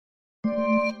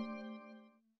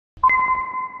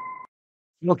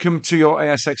Welcome to your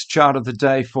ASX chart of the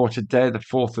day for today, the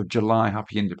 4th of July.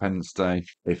 Happy Independence Day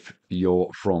if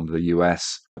you're from the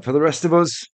US. For the rest of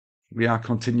us, we are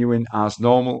continuing as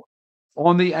normal.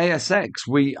 On the ASX,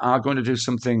 we are going to do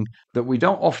something that we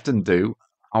don't often do.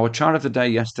 Our chart of the day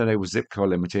yesterday was GO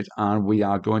Limited, and we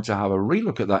are going to have a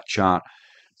relook at that chart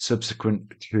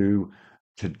subsequent to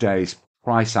today's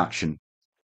price action.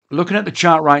 Looking at the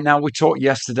chart right now, we talked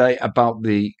yesterday about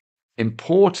the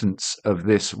importance of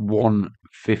this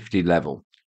 150 level.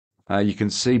 You can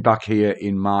see back here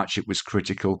in March, it was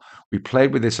critical. We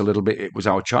played with this a little bit. It was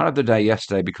our chart of the day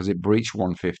yesterday because it breached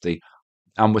 150.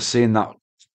 And we're seeing that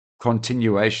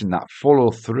continuation, that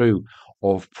follow through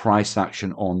of price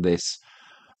action on this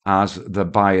as the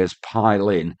buyers pile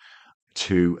in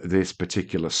to this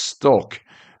particular stock.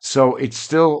 So it's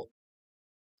still,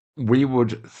 we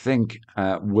would think,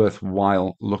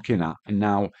 worthwhile looking at. And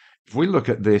now, if we look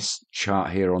at this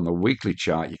chart here on the weekly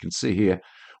chart, you can see here,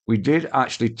 we did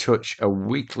actually touch a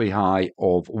weekly high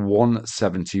of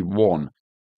 171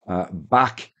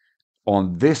 back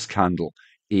on this candle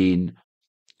in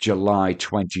July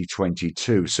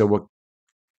 2022. So we're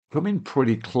coming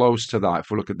pretty close to that.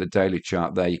 If we look at the daily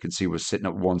chart there, you can see we're sitting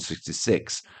at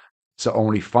 166. So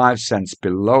only 5 cents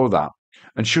below that.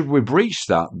 And should we breach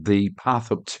that, the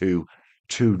path up to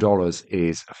 $2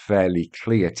 is fairly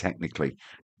clear technically.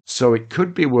 So it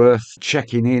could be worth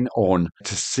checking in on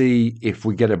to see if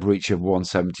we get a breach of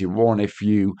 171. If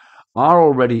you are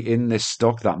already in this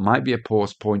stock, that might be a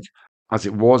pause point, as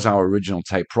it was our original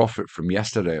take profit from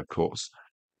yesterday, of course.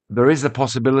 There is the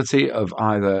possibility of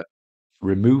either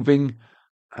removing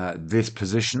this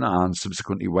position and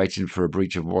subsequently waiting for a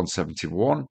breach of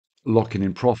 171, locking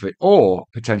in profit, or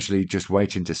potentially just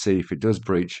waiting to see if it does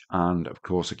breach and, of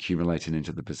course, accumulating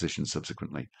into the position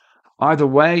subsequently. Either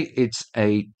way, it's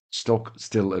a stock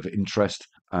still of interest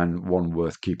and one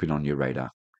worth keeping on your radar.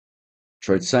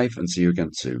 Trade safe and see you again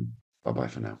soon. Bye bye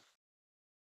for now.